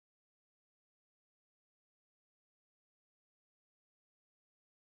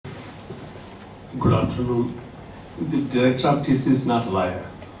Good afternoon. The director of TC is not a lawyer.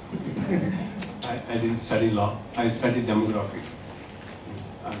 I didn't study law. I studied demography.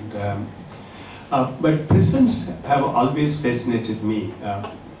 And, but prisons have always fascinated me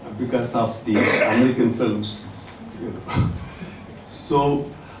because of the American films. You know.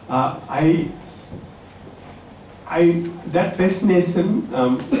 So that fascination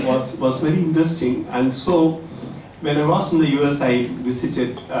was very interesting, and so when I was in the US, I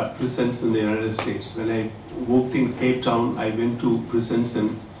visited prisons in the United States. When I worked in Cape Town, I went to prisons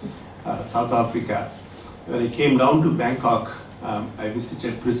in South Africa. When I came down to Bangkok, I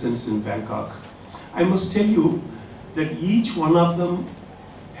visited prisons in Bangkok. I must tell you that each one of them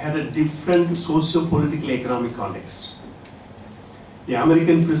had a different socio-political economic context. The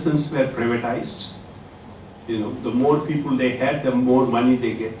American prisons were privatized. You know, the more people they had, the more money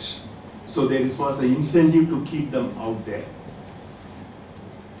they get. So there was an incentive to keep them out there.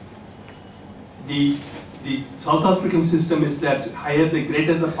 The South African system is that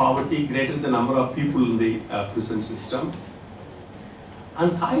greater the poverty, greater the number of people in the prison system.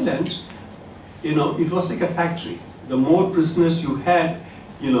 And Thailand, you know, it was like a factory. The more prisoners you had,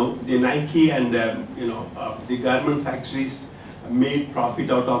 you know, the Nike and the garment factories made profit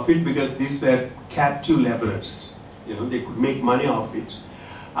out of it because these were captive laborers. You know, they could make money off it.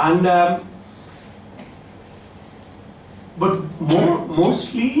 And but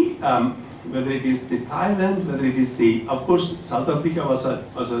mostly, whether it is the Thailand, whether it is the, of course, South Africa was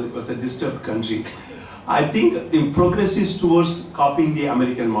a disturbed country. I think the progress is towards copying the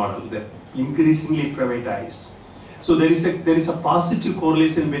American model, that increasingly privatized. So there is a positive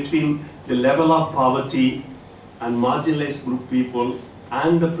correlation between the level of poverty and marginalized group people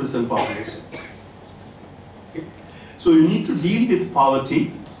and the prison population. Okay. So you need to deal with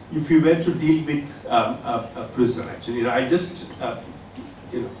poverty if you were to deal with a prison. Actually, you know, I just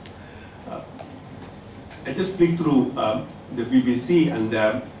clicked through the BBC, and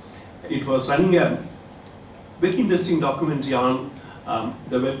it was running a very interesting documentary on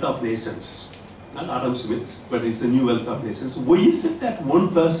the wealth of nations. Not Adam Smith's, but it's the new wealth of nations. Why is it that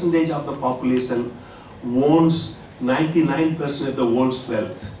 1% of the population owns 99% of the world's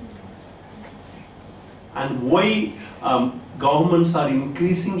wealth? And why governments are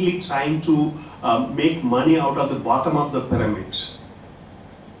increasingly trying to make money out of the bottom of the pyramid?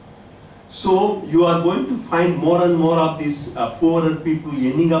 So you are going to find more and more of these poorer people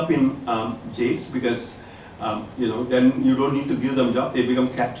ending up in jails because then you don't need to give them job; they become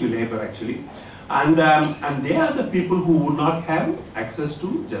captive labor actually, and they are the people who would not have access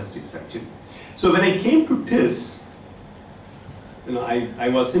to justice actually. So when I came to TIS, you know, I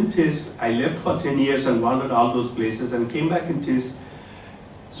was in TIS. I left for 10 years and wandered all those places and came back in TIS.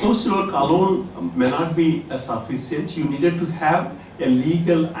 Social work alone may not be sufficient. You needed to have a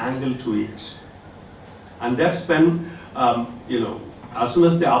legal angle to it, and that's when as soon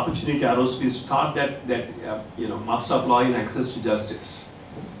as the opportunity arose, we start that Master of Law in Access to Justice,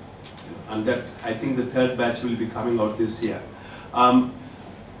 and that I think the third batch will be coming out this year.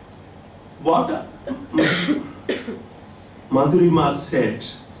 What Madhurima said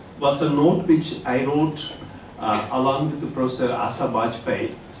was a note which I wrote along with the Professor Asa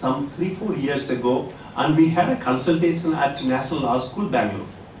Bajpai some 3-4 years ago, and we had a consultation at National Law School, Bangalore,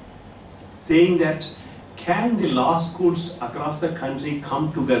 saying that can the law schools across the country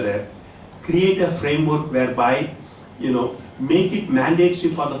come together, create a framework whereby, make it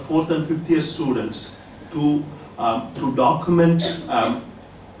mandatory for the 4th and 5th year students to document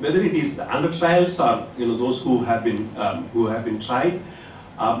whether it is the under trials or those who have been tried,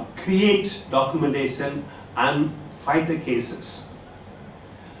 create documentation and fight the cases.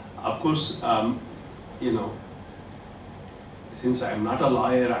 Of course, since I'm not a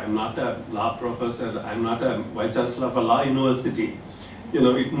lawyer, I'm not a law professor, I'm not a vice chancellor of a law university,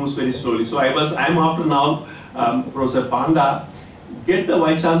 it moves very slowly. So I'm after now, Professor Panda, get the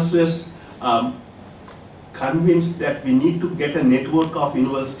vice chancellors convinced that we need to get a network of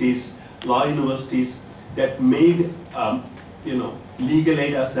universities, law universities, that made legal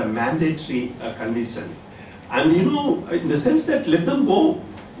aid as a mandatory condition. And in the sense that let them go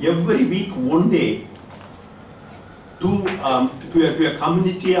every week, one day, to a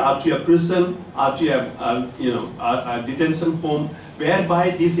community or to a prison or to a detention home,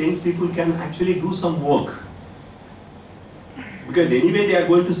 whereby these young people can actually do some work. Because anyway they are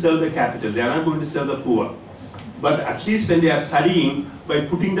going to serve the capital, they are not going to serve the poor. But at least when they are studying, by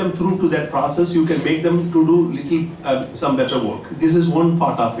putting them through to that process, you can make them to do some better work. This is one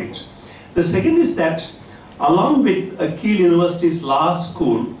part of it. The second is that along with Keele University's law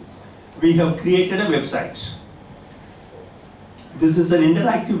school, we have created a website. This is an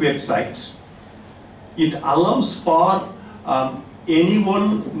interactive website it allows for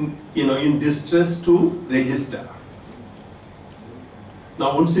anyone in distress to register.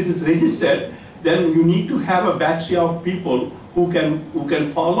 Now, once it is registered, then you need to have a battery of people who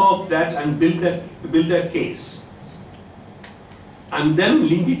can follow up that and build that case, and then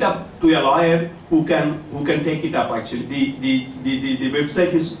link it up to a lawyer who can take it up. Actually, the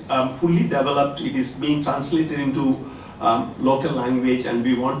website is fully developed. It is being translated into local language, and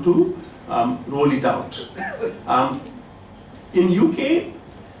we want to roll it out. In UK,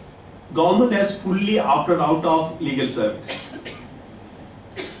 government has fully opted out of legal service.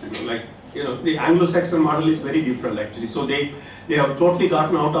 The Anglo-Saxon model is very different actually. So they have totally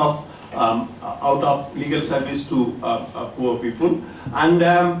gotten out of legal service to poor people,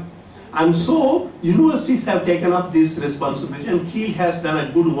 and so universities have taken up this responsibility, and Kiel has done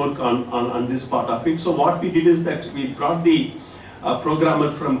a good work on this part of it. So what we did is that we brought the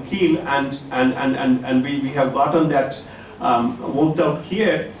programmer from Kiel, and we have gotten that worked out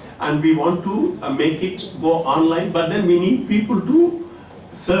here, and we want to make it go online, but then we need people to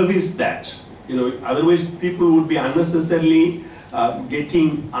service that. Otherwise people would be unnecessarily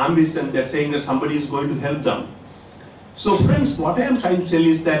getting ambition that saying that somebody is going to help them. So friends, what I am trying to tell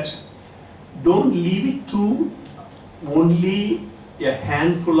is that don't leave it to only a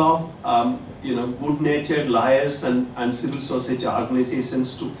handful of good-natured lawyers and civil society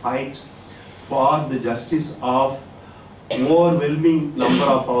organizations to fight for the justice of overwhelming number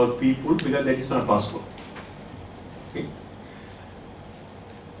of our people, because that is not possible. Okay?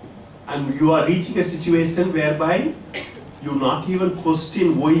 And you are reaching a situation whereby you not even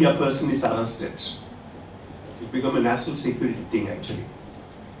question why a person is arrested. It becomes a national security thing actually.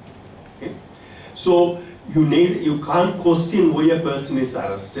 Okay? So you can't question why a person is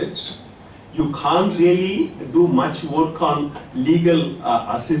arrested. You can't really do much work on legal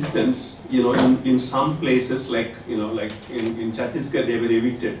assistance. In some places, like in Chhattisgarh, they were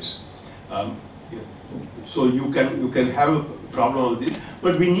evicted. So you can have a problem with this,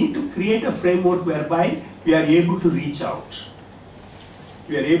 but we need to create a framework whereby we are able to reach out.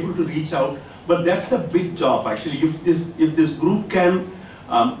 We are able to reach out, but that's a big job actually. If this group can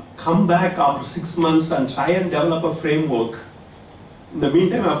come back after 6 months and try and develop a framework. In the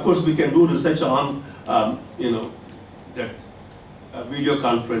meantime, of course, we can do research on that video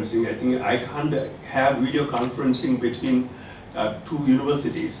conferencing. I think I can't have video conferencing between two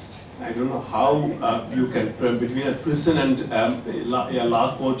universities. I don't know how you can, between a prison and a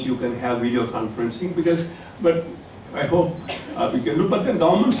law court, you can have video conferencing, but I hope we can do. But the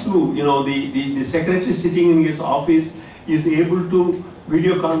governments do. The secretary sitting in his office is able to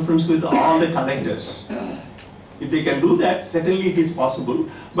video conference with all the collectors. If they can do that, certainly it is possible.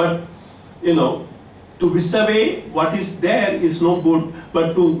 But to wish away what is there is no good,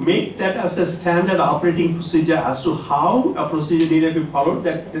 but to make that as a standard operating procedure as to how a procedure needed to be followed,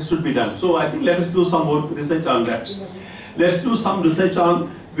 that should be done. So I think let us do some more research on that. Let's do some research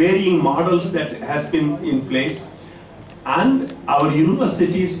on varying models that has been in place. And our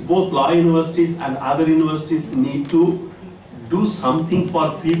universities, both law universities and other universities, need to do something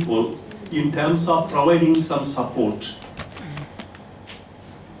for people in terms of providing some support.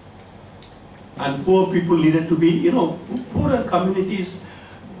 And poor people needed to be, poorer communities,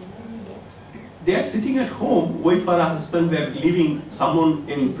 they are sitting at home, wife or husband were leaving someone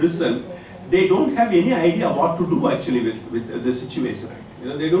in prison. They don't have any idea what to do actually with the situation.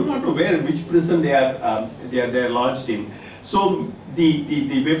 They don't know which prison they are lodged in. So the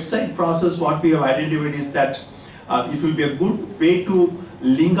website process, what we have identified is that it will be a good way to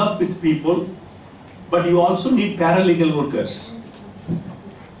link up with people, but you also need paralegal workers.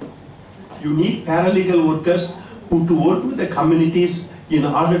 You need paralegal workers to work with the communities in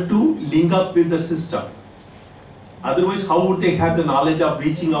order to link up with the system. Otherwise, how would they have the knowledge of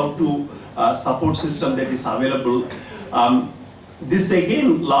reaching out to support system that is available? This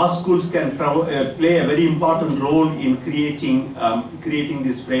again, law schools can play a very important role in creating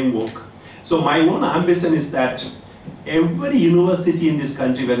this framework. So my own ambition is that every university in this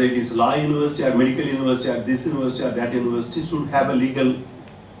country, whether it is law university or medical university or this university or that university, should have a legal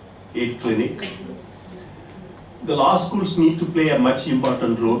aid clinic. The law schools need to play a much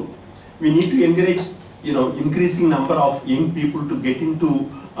important role. We need to encourage, increasing number of young people to get into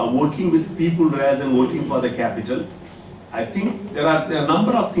working with people rather than working for the capital. I think there are a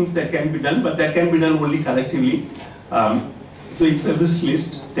number of things that can be done, but that can be done only collectively. So it's a wish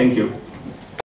list. Thank you.